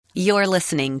You're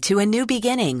listening to A New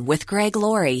Beginning with Greg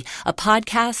Laurie, a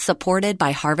podcast supported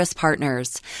by Harvest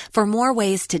Partners. For more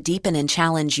ways to deepen and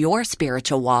challenge your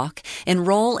spiritual walk,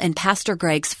 enroll in Pastor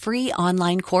Greg's free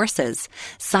online courses.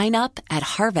 Sign up at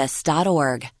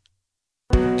harvest.org.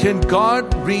 Can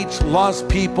God reach lost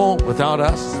people without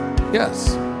us?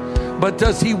 Yes. But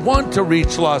does he want to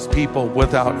reach lost people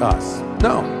without us?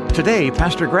 No. Today,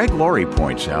 Pastor Greg Laurie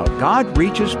points out God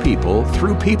reaches people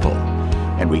through people,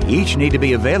 and we each need to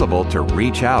be available to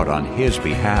reach out on his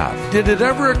behalf. Did it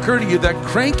ever occur to you that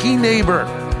cranky neighbor,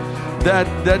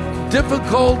 that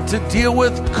difficult to deal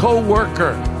with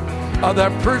coworker,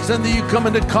 that person that you come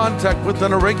into contact with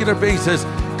on a regular basis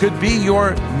could be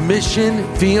your mission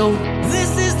field?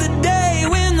 This is the day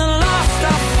when the lost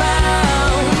are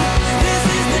found. This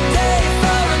is the day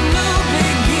for a new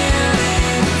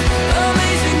beginning.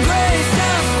 Amazing grace,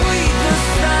 how sweet the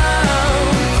sound.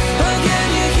 Again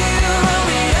you hear all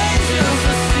the angels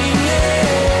are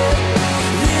singing.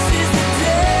 This is the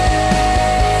day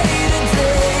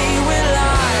when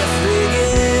life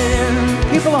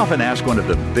begins. People often ask one of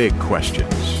the big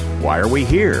questions. Why are we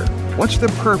here? What's the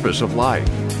purpose of life?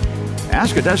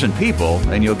 Ask a dozen people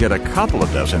and you'll get a couple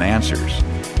of dozen answers.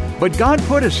 But God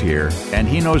put us here, and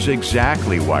he knows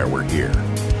exactly why we're here.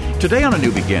 Today on A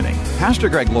New Beginning, Pastor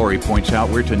Greg Laurie points out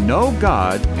we're to know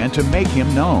God and to make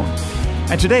him known.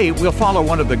 And today we'll follow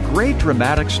one of the great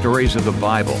dramatic stories of the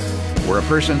Bible, where a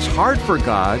person's heart for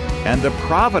God and the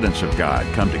providence of God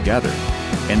come together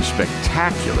in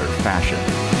spectacular fashion.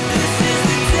 This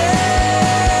is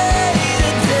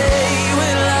the day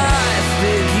when life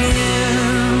begins.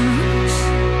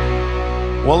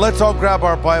 Well, let's all grab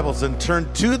our Bibles and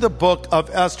turn to the book of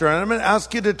Esther. And I'm going to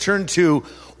ask you to turn to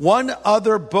one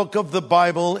other book of the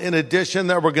Bible in addition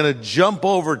that we're going to jump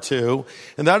over to,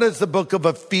 and that is the book of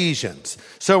Ephesians.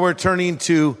 So we're turning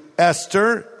to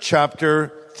Esther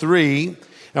chapter 3,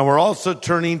 and we're also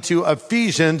turning to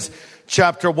Ephesians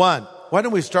chapter 1. Why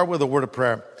don't we start with a word of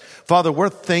prayer? Father, we're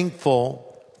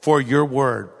thankful for your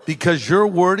word because your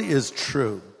word is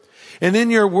true. And in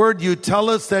your word, you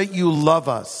tell us that you love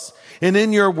us. And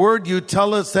in your word, you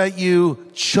tell us that you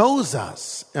chose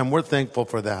us. And we're thankful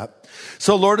for that.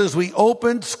 So, Lord, as we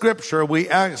open Scripture, we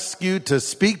ask you to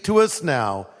speak to us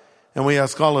now. And we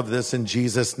ask all of this in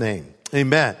Jesus' name.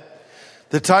 Amen.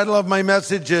 The title of my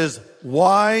message is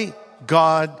Why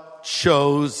God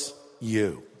Chose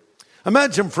You.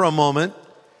 Imagine for a moment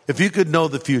if you could know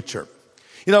the future.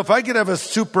 You know, if I could have a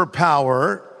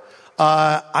superpower,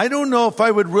 I don't know if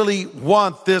I would really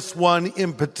want this one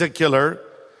in particular.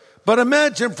 But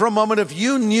imagine for a moment if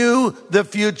you knew the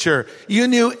future. You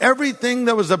knew everything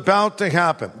that was about to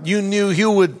happen. You knew who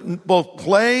would both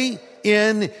play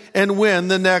in and win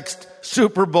the next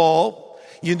Super Bowl.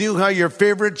 You knew how your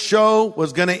favorite show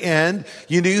was going to end.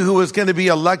 You knew who was going to be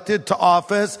elected to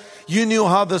office. You knew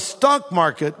how the stock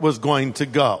market was going to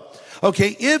go.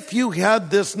 Okay, if you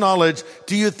had this knowledge,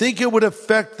 do you think it would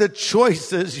affect the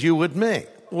choices you would make?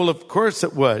 Well, of course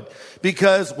it would.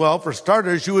 Because, well, for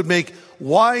starters, you would make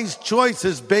wise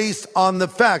choices based on the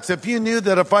facts. If you knew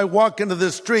that if I walk into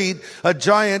the street, a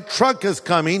giant truck is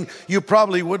coming, you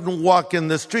probably wouldn't walk in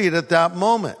the street at that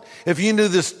moment. If you knew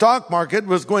the stock market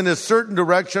was going a certain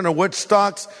direction or which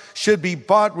stocks should be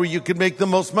bought where you could make the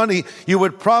most money, you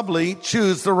would probably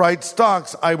choose the right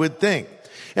stocks, I would think.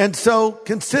 And so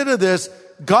consider this,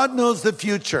 God knows the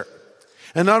future.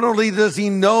 And not only does he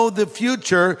know the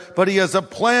future, but he has a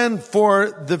plan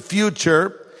for the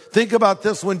future. Think about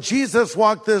this. When Jesus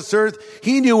walked this earth,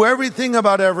 he knew everything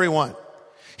about everyone.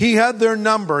 He had their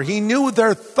number. He knew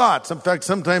their thoughts. In fact,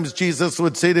 sometimes Jesus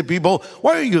would say to people,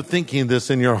 why are you thinking this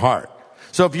in your heart?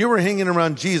 So if you were hanging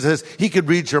around Jesus, he could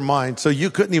read your mind. So you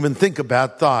couldn't even think a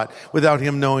bad thought without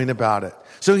him knowing about it.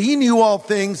 So he knew all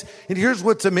things. And here's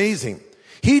what's amazing.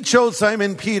 He chose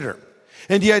Simon Peter.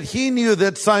 And yet he knew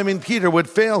that Simon Peter would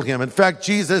fail him. In fact,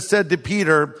 Jesus said to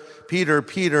Peter,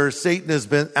 Peter, Satan has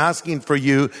been asking for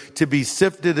you to be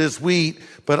sifted as wheat,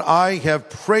 but I have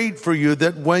prayed for you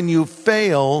that when you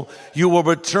fail, you will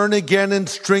return again and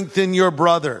strengthen your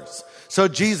brothers. So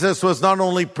Jesus was not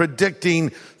only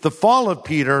predicting the fall of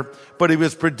Peter, but he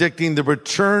was predicting the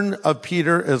return of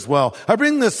Peter as well. I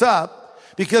bring this up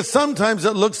because sometimes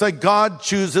it looks like God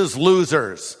chooses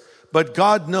losers. But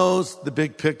God knows the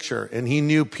big picture, and he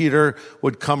knew Peter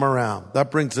would come around.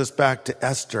 That brings us back to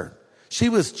Esther. She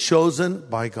was chosen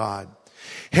by God,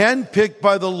 handpicked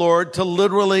by the Lord to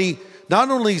literally not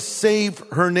only save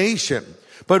her nation,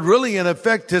 but really in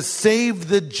effect to save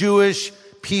the Jewish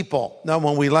people. Now,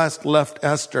 when we last left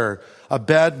Esther, a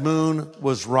bad moon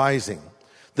was rising.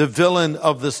 The villain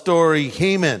of the story,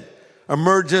 Haman,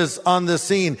 emerges on the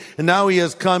scene. And now he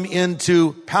has come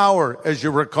into power, as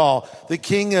you recall. The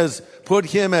king has put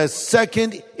him as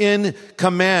second in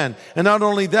command. And not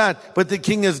only that, but the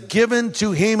king has given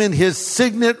to Haman his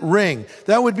signet ring.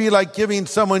 That would be like giving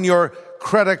someone your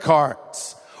credit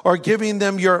cards or giving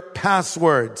them your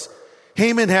passwords.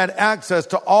 Haman had access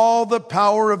to all the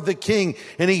power of the king,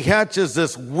 and he hatches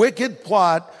this wicked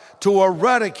plot to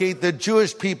eradicate the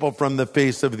Jewish people from the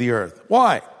face of the earth.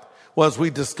 Why? Well, as we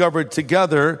discovered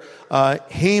together,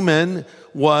 Haman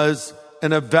was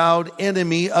an avowed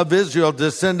enemy of Israel,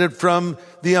 descended from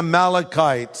the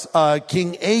Amalekites.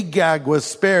 King Agag was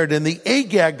spared, and the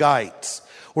Agagites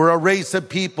were a race of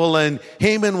people, and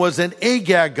Haman was an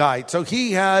Agagite. So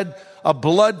he had a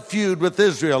blood feud with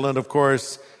Israel. And of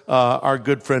course, our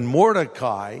good friend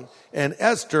Mordecai and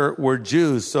Esther were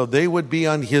Jews, so they would be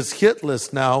on his hit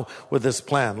list now with this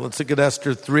plan. Let's look at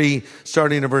Esther 3,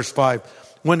 starting in verse 5.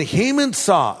 When Haman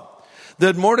saw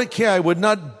that Mordecai would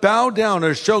not bow down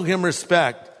or show him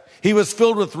respect, he was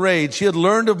filled with rage. He had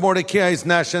learned of Mordecai's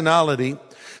nationality,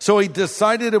 so he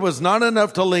decided it was not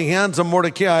enough to lay hands on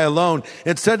Mordecai alone.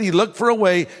 Instead, he looked for a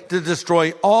way to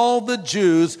destroy all the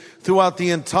Jews throughout the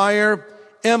entire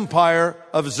empire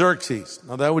of Xerxes.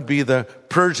 Now, that would be the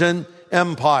Persian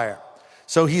Empire.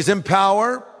 So he's in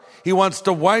power. He wants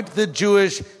to wipe the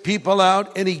Jewish people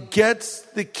out, and he gets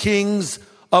the king's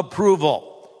approval.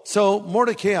 So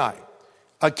Mordecai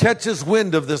catches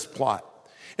wind of this plot.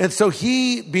 And so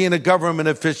he, being a government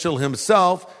official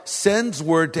himself, sends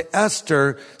word to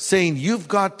Esther saying, you've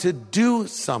got to do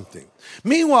something.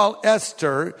 Meanwhile,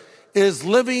 Esther is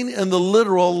living in the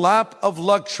literal lap of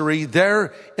luxury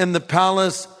there in the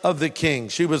palace of the king.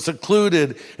 She was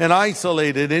secluded and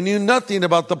isolated and knew nothing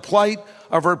about the plight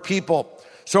of her people.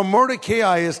 So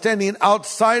Mordecai is standing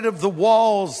outside of the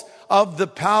walls of the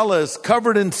palace,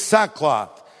 covered in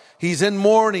sackcloth. He's in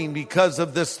mourning because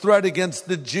of this threat against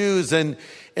the Jews,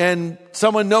 and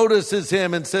someone notices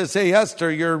him and says, hey, Esther,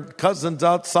 your cousin's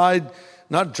outside,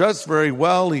 not dressed very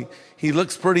well. He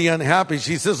looks pretty unhappy.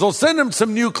 She says, well, send him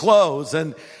some new clothes.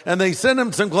 And they send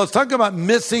him some clothes. Talk about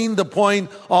missing the point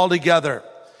altogether.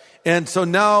 And so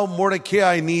now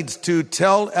Mordecai needs to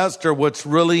tell Esther what's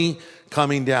really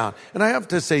coming down. And I have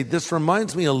to say, this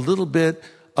reminds me a little bit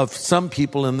of some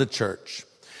people in the church.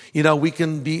 You know, we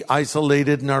can be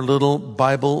isolated in our little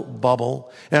Bible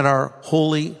bubble and our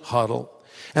holy huddle.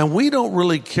 And we don't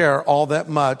really care all that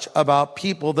much about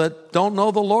people that don't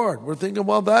know the Lord. We're thinking,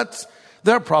 well, that's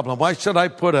their problem. Why should I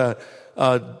put a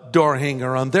door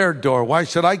hanger on their door? Why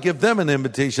should I give them an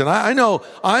invitation? I know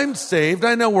I'm saved.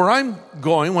 I know where I'm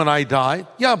going when I die.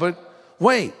 Yeah, but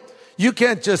wait. You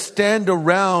can't just stand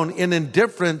around in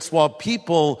indifference while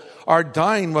people are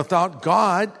dying without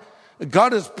God.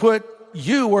 God has put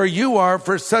you where you are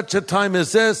for such a time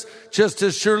as this, just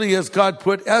as surely as God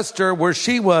put Esther where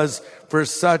she was for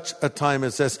such a time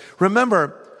as this.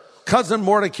 Remember, cousin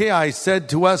Mordecai said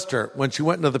to Esther when she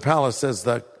went into the palace as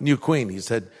the new queen, he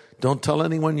said, don't tell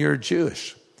anyone you're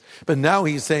Jewish. But now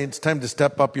he's saying it's time to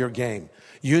step up your game.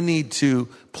 You need to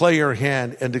play your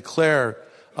hand and declare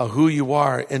who you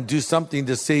are and do something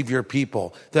to save your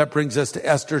people. That brings us to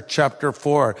Esther chapter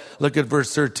 4. Look at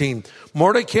verse 13.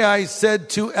 Mordecai said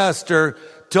to Esther,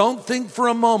 don't think for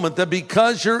a moment that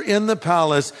because you're in the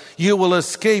palace, you will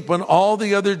escape when all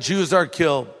the other Jews are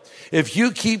killed. If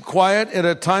you keep quiet at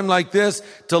a time like this,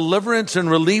 deliverance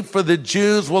and relief for the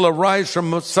Jews will arise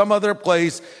from some other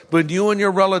place, but you and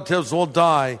your relatives will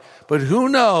die. But who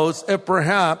knows if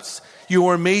perhaps you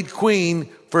were made queen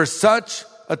for such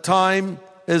a time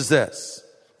as this.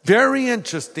 Very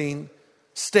interesting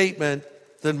statement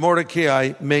that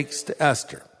Mordecai makes to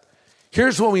Esther.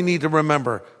 Here's what we need to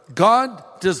remember. God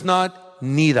does not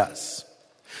need us.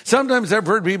 Sometimes I've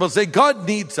heard people say, God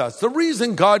needs us. The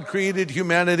reason God created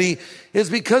humanity is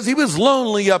because he was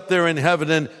lonely up there in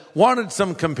heaven and wanted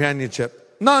some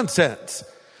companionship. Nonsense.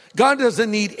 God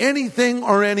doesn't need anything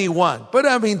or anyone. But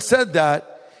having said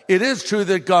that, it is true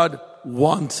that God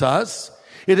wants us.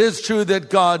 It is true that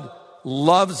God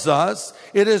loves us.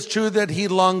 It is true that he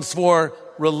longs for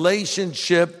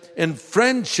relationship and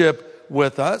friendship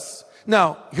with us.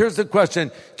 Now, here's the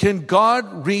question. Can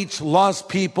God reach lost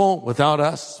people without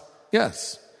us?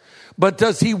 Yes. But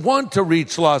does he want to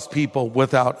reach lost people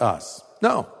without us?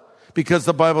 No. Because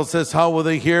the Bible says, how will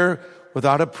they hear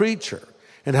without a preacher?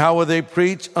 And how will they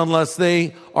preach unless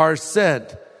they are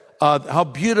sent? How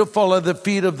beautiful are the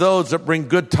feet of those that bring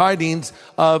good tidings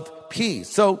of peace.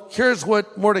 So here's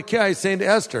what Mordecai is saying to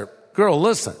Esther. Girl,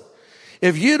 listen.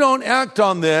 If you don't act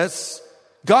on this,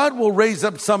 God will raise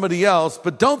up somebody else,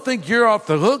 but don't think you're off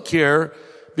the hook here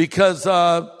because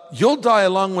you'll die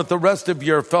along with the rest of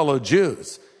your fellow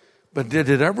Jews. But did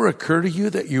it ever occur to you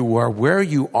that you are where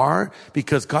you are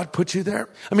because God put you there?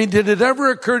 I mean, did it ever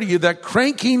occur to you that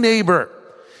cranky neighbor,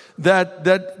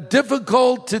 that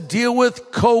difficult to deal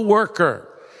with coworker,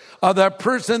 that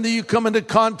person that you come into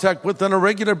contact with on a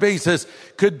regular basis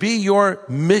could be your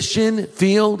mission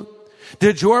field?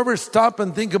 Did you ever stop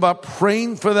and think about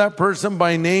praying for that person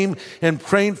by name and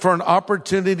praying for an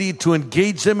opportunity to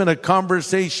engage them in a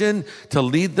conversation to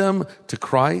lead them to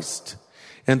Christ?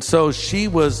 And so she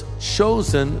was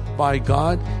chosen by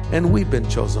God, and we've been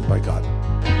chosen by God.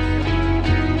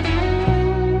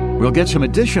 We'll get some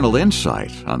additional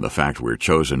insight on the fact we're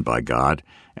chosen by God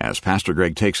as Pastor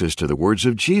Greg takes us to the words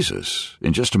of Jesus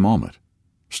in just a moment.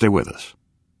 Stay with us.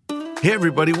 Hey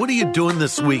everybody, what are you doing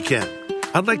this weekend?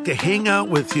 I'd like to hang out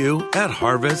with you at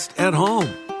Harvest at Home.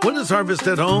 What is Harvest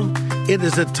at Home? It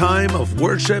is a time of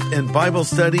worship and Bible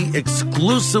study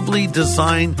exclusively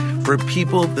designed for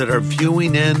people that are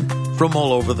viewing in from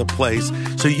all over the place,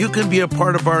 so you can be a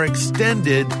part of our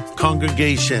extended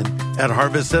congregation at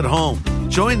Harvest at Home.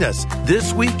 Join us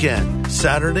this weekend,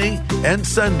 Saturday and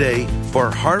Sunday,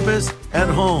 for Harvest at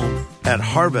Home at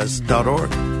harvest.org.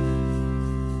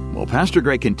 Well, Pastor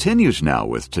Greg continues now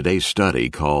with today's study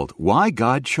called Why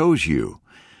God Chose You,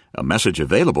 a message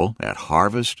available at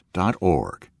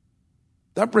harvest.org.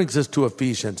 That brings us to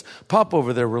Ephesians. Pop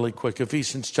over there really quick,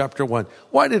 Ephesians chapter 1.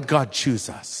 Why did God choose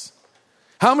us?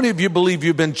 How many of you believe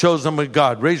you've been chosen by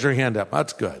God? Raise your hand up.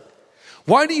 That's good.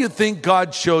 Why do you think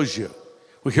God chose you?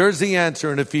 Well, here's the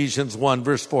answer in Ephesians 1,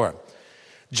 verse 4.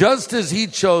 Just as he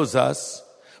chose us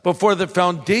before the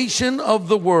foundation of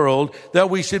the world, that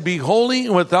we should be holy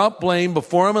and without blame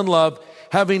before him in love,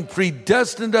 having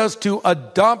predestined us to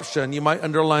adoption, you might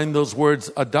underline those words,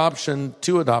 adoption,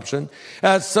 to adoption,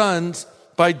 as sons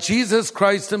by Jesus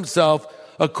Christ himself,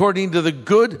 according to the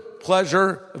good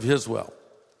pleasure of his will.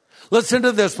 Listen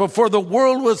to this. Before the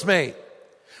world was made,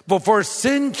 before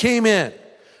sin came in,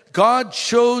 God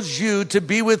chose you to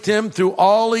be with him through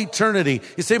all eternity.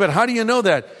 You say, but how do you know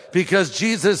that? Because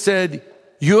Jesus said,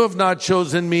 you have not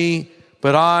chosen me,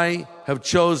 but I have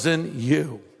chosen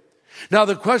you. Now,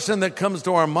 the question that comes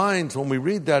to our minds when we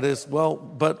read that is, well,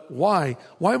 but why?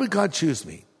 Why would God choose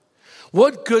me?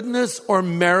 What goodness or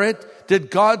merit did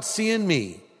God see in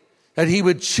me that he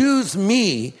would choose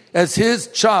me as his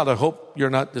child? I hope you're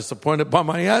not disappointed by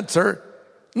my answer.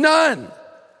 None.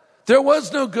 There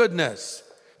was no goodness.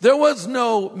 There was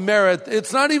no merit.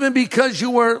 It's not even because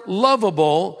you were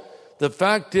lovable. The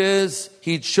fact is,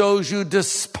 he chose you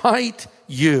despite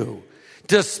you,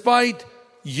 despite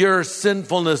your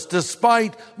sinfulness,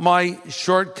 despite my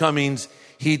shortcomings.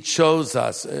 He chose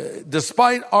us.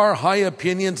 Despite our high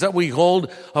opinions that we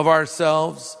hold of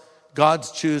ourselves,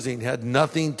 God's choosing had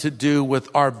nothing to do with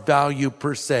our value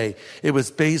per se. It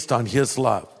was based on his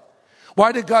love.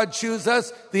 Why did God choose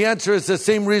us? The answer is the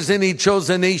same reason he chose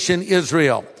the nation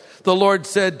Israel. The Lord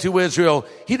said to Israel,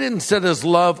 he didn't set his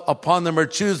love upon them or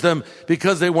choose them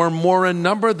because they were more in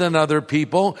number than other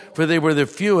people, for they were the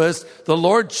fewest. The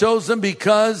Lord chose them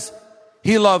because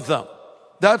he loved them.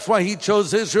 That's why he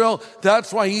chose Israel.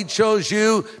 That's why he chose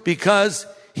you, because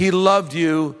he loved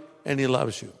you and he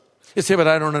loves you. You say, but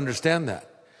I don't understand that.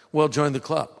 Well, join the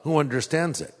club. Who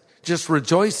understands it? Just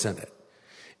rejoice in it.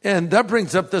 And that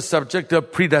brings up the subject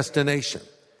of predestination.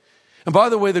 And by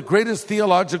the way, the greatest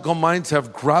theological minds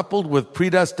have grappled with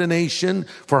predestination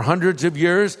for hundreds of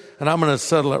years, and I'm going to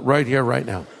settle it right here, right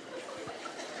now.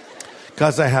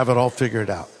 Because I have it all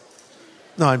figured out.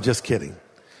 No, I'm just kidding.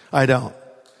 I don't.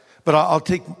 But I'll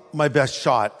take my best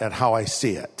shot at how I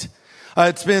see it.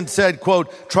 It's been said,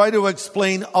 quote, try to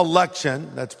explain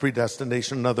election. That's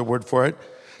predestination, another word for it.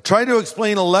 Try to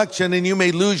explain election and you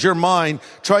may lose your mind.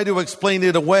 Try to explain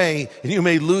it away and you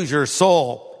may lose your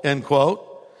soul, end quote.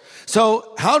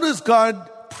 So how does God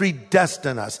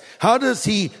predestine us? How does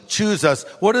he choose us?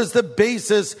 What is the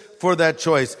basis for that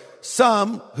choice?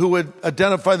 Some who would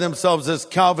identify themselves as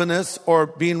Calvinists or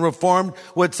being Reformed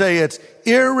would say it's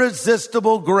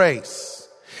irresistible grace.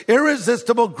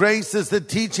 Irresistible grace is the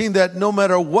teaching that no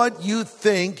matter what you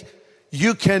think,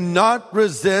 you cannot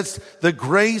resist the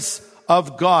grace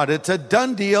of God. It's a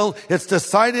done deal. It's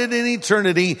decided in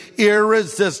eternity.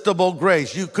 Irresistible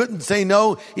grace. You couldn't say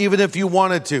no even if you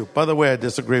wanted to. By the way, I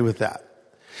disagree with that.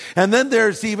 And then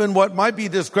there's even what might be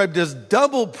described as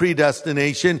double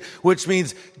predestination, which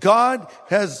means God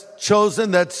has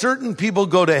chosen that certain people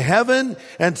go to heaven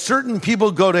and certain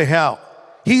people go to hell.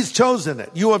 He's chosen it.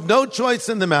 You have no choice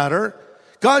in the matter.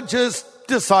 God just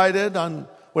decided on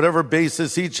whatever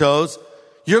basis he chose.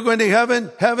 You're going to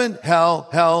heaven,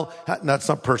 hell. That's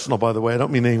not personal, by the way. I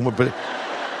don't mean anyone, but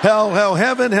hell,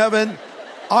 heaven.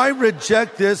 I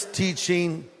reject this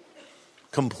teaching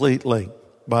completely,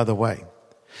 by the way.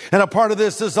 And a part of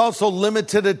this is also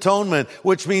limited atonement,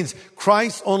 which means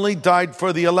Christ only died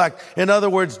for the elect. In other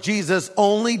words, Jesus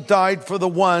only died for the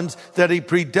ones that he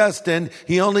predestined.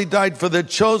 He only died for the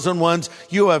chosen ones.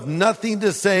 You have nothing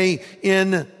to say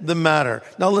in the matter.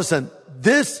 Now listen,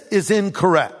 this is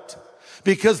incorrect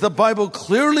because the Bible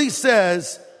clearly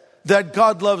says that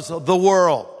God loves the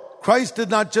world. Christ did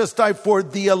not just die for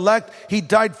the elect. He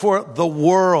died for the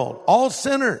world, all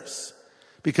sinners.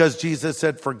 Because Jesus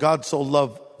said, for God so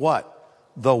loved what?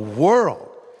 The world,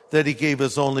 that he gave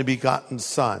his only begotten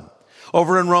son.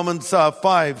 Over in Romans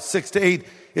 5:6-8,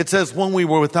 it says, when we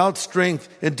were without strength,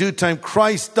 in due time,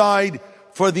 Christ died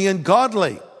for the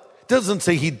ungodly. It doesn't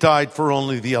say he died for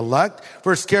only the elect.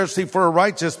 For scarcely for a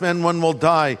righteous man one will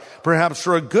die. Perhaps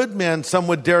for a good man some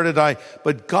would dare to die.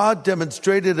 But God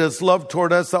demonstrated his love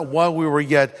toward us that while we were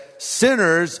yet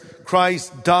sinners,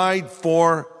 Christ died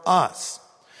for us.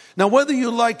 Now, whether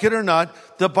you like it or not,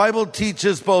 the Bible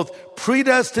teaches both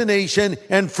predestination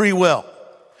and free will.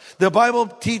 The Bible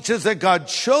teaches that God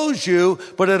chose you,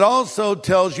 but it also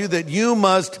tells you that you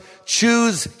must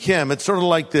choose him. It's sort of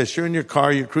like this. You're in your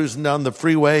car, you're cruising down the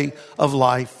freeway of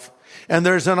life, and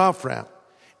there's an off-ramp.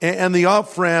 And the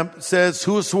off-ramp says,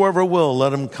 whosoever will,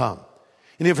 let him come.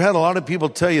 And you've had a lot of people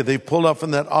tell you they've pulled off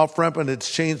in that off-ramp and it's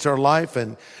changed their life,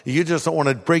 and you just don't want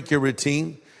to break your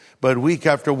routine. But week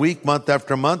after week, month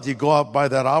after month, you go out by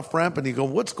that off-ramp and you go,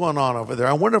 what's going on over there?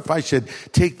 I wonder if I should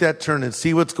take that turn and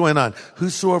see what's going on.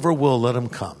 Whosoever will, let him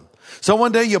come. So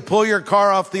one day you pull your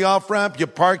car off the off-ramp, you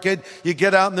park it, you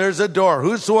get out and there's a door.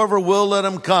 Whosoever will, let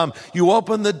him come. You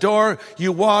open the door,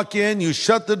 you walk in, you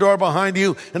shut the door behind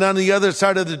you, and on the other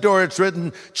side of the door it's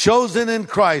written, chosen in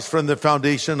Christ from the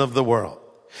foundation of the world.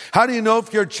 How do you know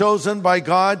if you're chosen by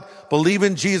God? Believe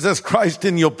in Jesus Christ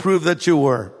and you'll prove that you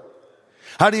were.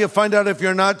 How do you find out if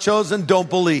you're not chosen? Don't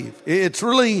believe. It's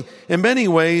really, in many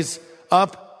ways,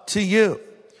 up to you.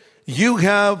 You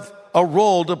have a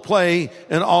role to play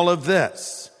in all of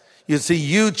this. You see,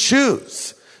 you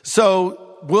choose.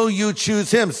 So, will you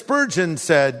choose him? Spurgeon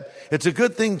said, it's a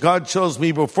good thing God chose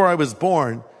me before I was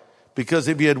born, because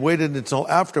if he had waited until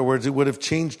afterwards, he would have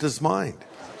changed his mind.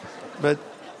 But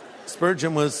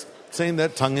Spurgeon was saying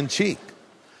that tongue in cheek,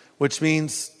 which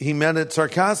means he meant it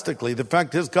sarcastically. The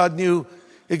fact is, God knew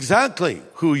exactly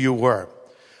who you were.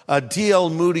 D.L.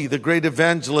 Moody, the great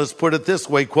evangelist, put it this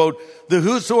way, quote, the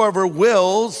whosoever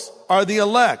wills are the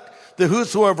elect. The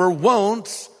whosoever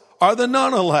won'ts are the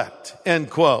non-elect, end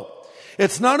quote.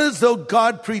 It's not as though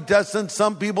God predestines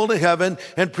some people to heaven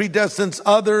and predestines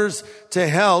others to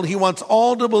hell. He wants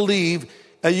all to believe.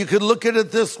 You could look at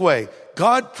it this way.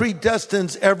 God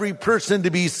predestines every person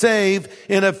to be saved.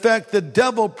 In effect, the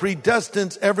devil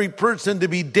predestines every person to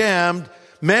be damned.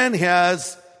 Man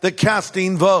has the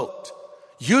casting vote.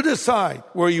 You decide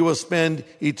where you will spend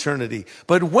eternity.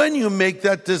 But when you make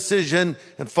that decision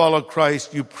and follow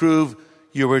Christ, you prove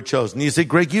you were chosen. You say,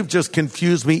 Greg, you've just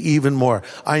confused me even more.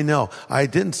 I know. I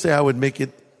didn't say I would make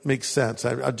it make sense.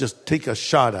 I'll just take a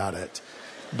shot at it.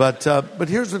 But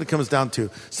here's what it comes down to.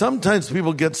 Sometimes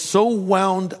people get so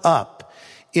wound up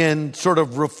in sort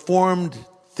of reformed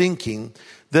thinking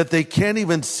that they can't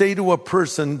even say to a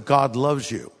person, God loves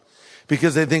you.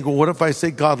 Because they think, well, what if I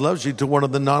say God loves you to one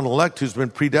of the non-elect who's been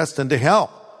predestined to hell?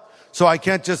 So I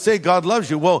can't just say God loves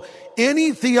you. Well,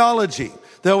 any theology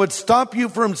that would stop you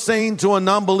from saying to a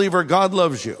non-believer, God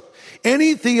loves you,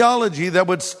 any theology that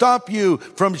would stop you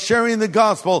from sharing the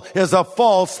gospel is a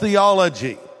false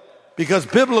theology. Because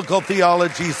biblical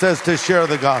theology says to share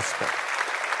the gospel.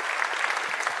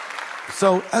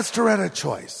 So Esther had a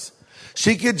choice.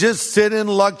 She could just sit in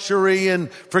luxury and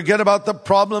forget about the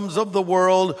problems of the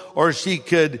world, or she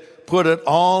could put it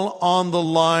all on the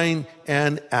line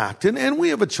and act. And we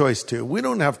have a choice too. We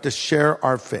don't have to share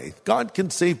our faith. God can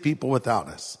save people without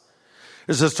us.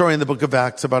 There's a story in the book of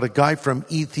Acts about a guy from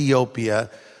Ethiopia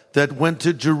that went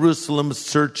to Jerusalem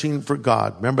searching for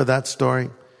God. Remember that story?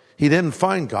 He didn't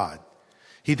find God.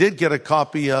 He did get a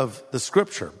copy of the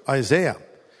scripture, Isaiah.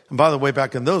 And by the way,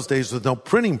 back in those days with no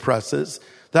printing presses,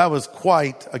 that was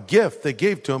quite a gift they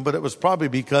gave to him, but it was probably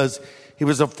because he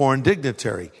was a foreign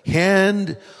dignitary.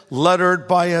 Hand lettered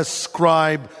by a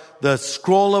scribe, the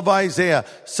scroll of Isaiah.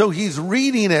 So he's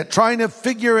reading it, trying to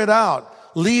figure it out,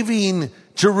 leaving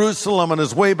Jerusalem on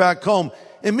his way back home.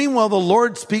 And meanwhile, the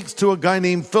Lord speaks to a guy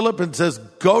named Philip and says,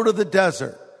 go to the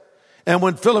desert. And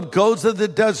when Philip goes to the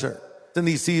desert, then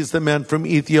he sees the men from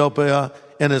Ethiopia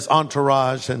and his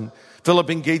entourage, and Philip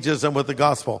engages them with the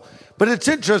gospel. But it's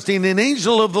interesting, an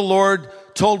angel of the Lord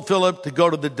told Philip to go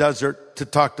to the desert to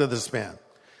talk to this man.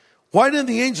 Why didn't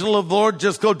the angel of the Lord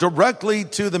just go directly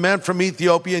to the man from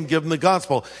Ethiopia and give him the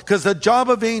gospel? Because the job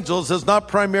of angels is not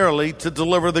primarily to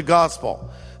deliver the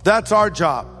gospel. That's our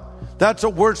job. That's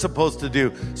what we're supposed to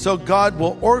do. So God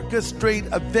will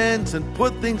orchestrate events and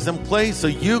put things in place so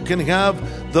you can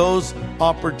have those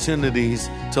opportunities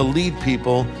to lead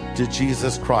people to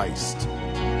Jesus Christ.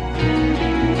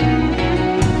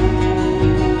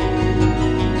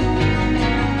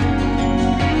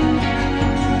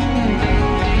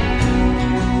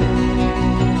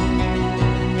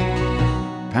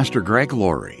 Pastor Greg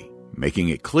Laurie, making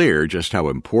it clear just how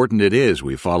important it is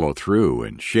we follow through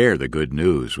and share the good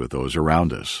news with those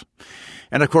around us.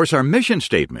 And of course, our mission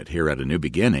statement here at A New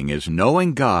Beginning is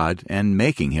knowing God and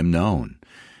making Him known.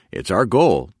 It's our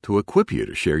goal to equip you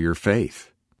to share your faith.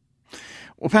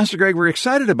 Well, Pastor Greg, we're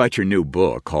excited about your new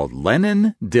book called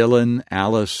Lennon, Dylan,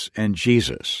 Alice, and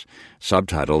Jesus,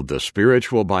 subtitled The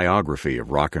Spiritual Biography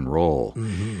of Rock and Roll.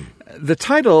 Mm-hmm. The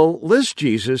title lists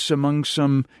Jesus among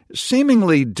some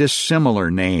seemingly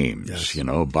dissimilar names, yes.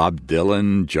 Bob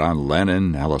Dylan, John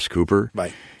Lennon, Alice Cooper.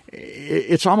 Right.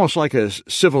 It's almost like a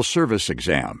civil service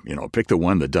exam, pick the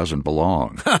one that doesn't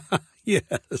belong.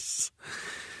 Yes.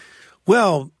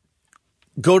 Well,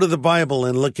 go to the Bible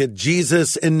and look at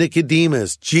Jesus and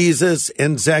Nicodemus, Jesus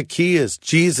and Zacchaeus,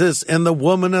 Jesus and the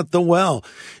woman at the well,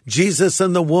 Jesus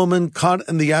and the woman caught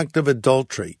in the act of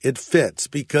adultery. It fits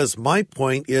because my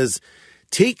point is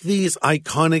take these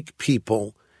iconic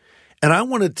people and I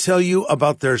want to tell you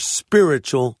about their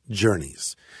spiritual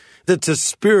journeys. That's a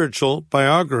spiritual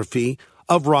biography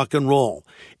of rock and roll.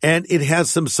 And it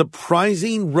has some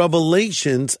surprising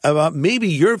revelations about maybe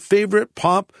your favorite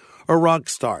pop or rock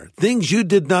star, things you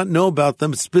did not know about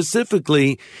them,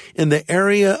 specifically in the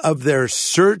area of their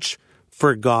search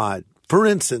for God. For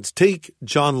instance, take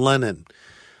John Lennon.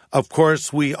 Of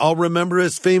course, we all remember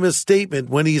his famous statement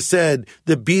when he said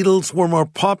the Beatles were more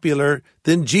popular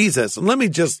than Jesus. And let me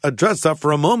just address that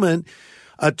for a moment.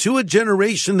 To a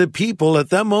generation of people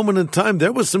at that moment in time,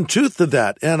 there was some truth to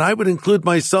that. And I would include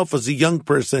myself as a young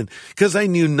person because I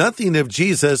knew nothing of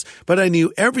Jesus, but I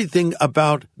knew everything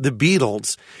about the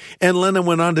Beatles. And Lennon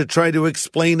went on to try to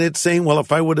explain it, saying, well,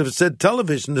 if I would have said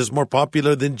television is more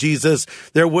popular than Jesus,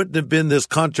 there wouldn't have been this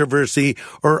controversy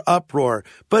or uproar.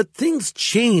 But things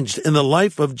changed in the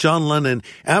life of John Lennon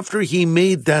after he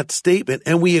made that statement.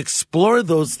 And we explore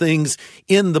those things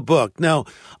in the book. Now,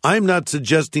 I'm not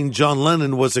suggesting John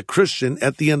Lennon was a Christian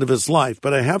at the end of his life,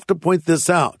 but I have to point this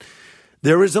out.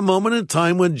 There is a moment in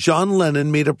time when John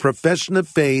Lennon made a profession of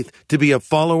faith to be a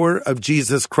follower of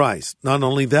Jesus Christ. Not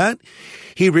only that,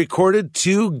 he recorded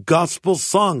 2 gospel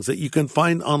songs that you can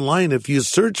find online if you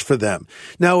search for them.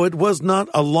 Now, it was not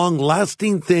a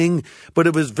long-lasting thing, but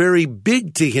it was very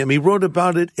big to him. He wrote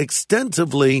about it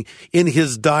extensively in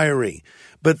his diary.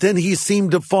 But then he seemed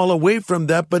to fall away from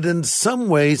that, but in some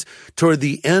ways, toward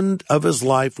the end of his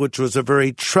life, which was a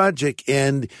very tragic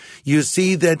end, you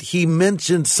see that he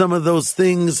mentioned some of those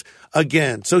things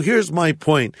again. So here's my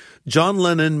point. John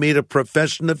Lennon made a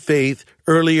profession of faith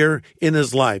earlier in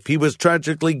his life. He was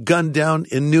tragically gunned down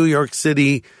in New York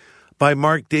City by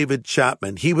Mark David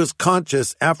Chapman. He was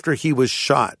conscious after he was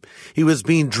shot. He was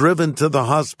being driven to the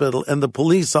hospital, and the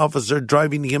police officer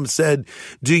driving him said,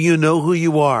 "Do you know who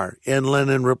you are?" And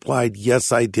Lennon replied,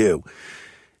 "Yes, I do."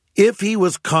 If he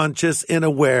was conscious and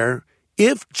aware,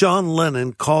 if John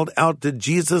Lennon called out to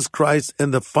Jesus Christ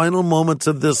in the final moments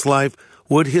of this life,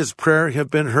 would his prayer have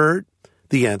been heard?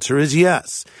 The answer is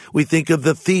yes. We think of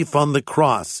the thief on the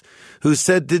cross who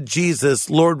said to Jesus,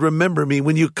 "Lord, remember me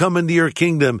when you come into your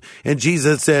kingdom." And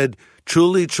Jesus said,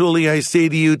 "Truly, truly, I say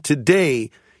to you, today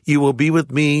you will be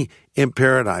with me in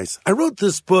paradise." I wrote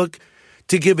this book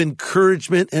to give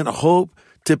encouragement and hope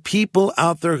to people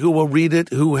out there who will read it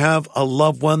who have a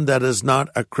loved one that is not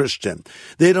a Christian.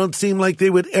 They don't seem like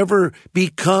they would ever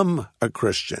become a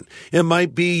Christian. It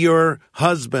might be your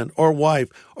husband or wife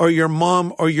or your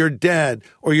mom or your dad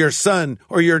or your son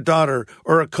or your daughter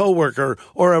or a coworker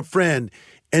or a friend.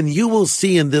 And you will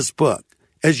see in this book,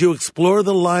 as you explore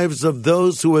the lives of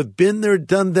those who have been there,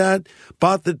 done that,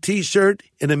 bought the T-shirt,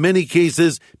 and in many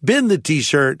cases, been the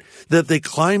T-shirt, that they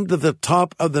climbed to the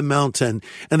top of the mountain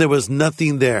and there was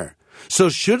nothing there. So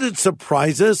should it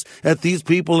surprise us that these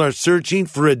people are searching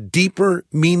for a deeper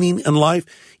meaning in life?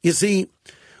 You see,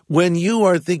 when you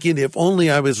are thinking, if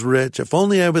only I was rich, if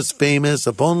only I was famous,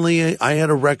 if only I had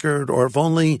a record, or if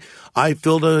only I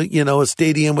filled a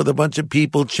stadium with a bunch of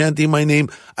people chanting my name,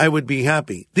 I would be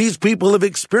happy. These people have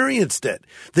experienced it.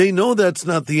 They know that's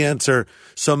not the answer.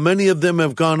 So many of them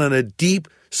have gone on a deep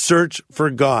search for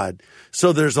God.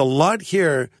 So there's a lot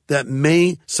here that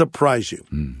may surprise you.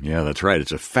 Yeah, that's right.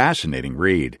 It's a fascinating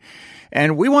read.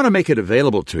 And we want to make it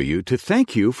available to you to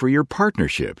thank you for your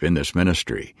partnership in this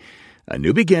ministry. A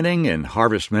New Beginning and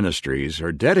Harvest Ministries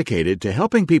are dedicated to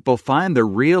helping people find the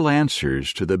real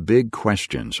answers to the big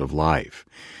questions of life,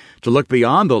 to look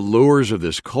beyond the lures of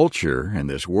this culture and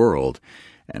this world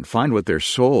and find what their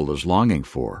soul is longing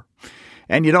for.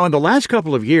 And in the last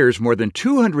couple of years, more than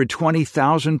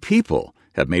 220,000 people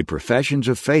have made professions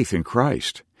of faith in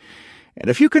Christ. And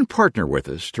if you can partner with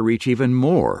us to reach even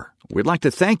more, we'd like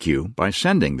to thank you by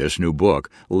sending this new book,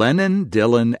 Lennon,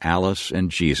 Dylan, Alice,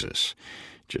 and Jesus.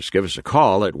 Just give us a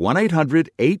call at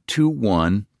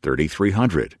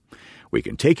 1-800-821-3300. We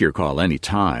can take your call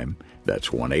anytime. That's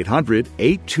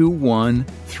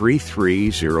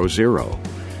 1-800-821-3300.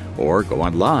 Or go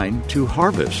online to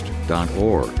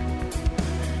harvest.org.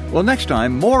 Well, next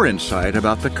time, more insight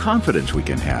about the confidence we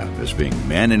can have as being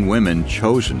men and women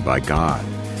chosen by God.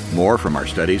 More from our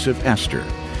studies of Esther.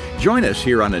 Join us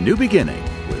here on A New Beginning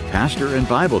with pastor and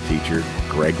Bible teacher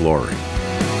Greg Laurie.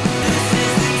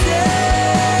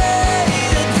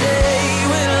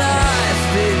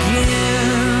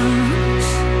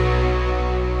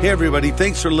 Hey everybody,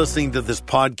 thanks for listening to this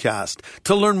podcast.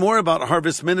 To learn more about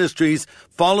Harvest Ministries,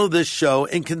 follow this show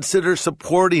and consider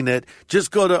supporting it. Just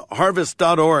go to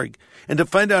harvest.org. And to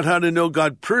find out how to know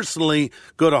God personally,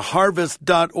 go to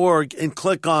harvest.org and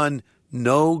click on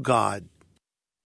Know God.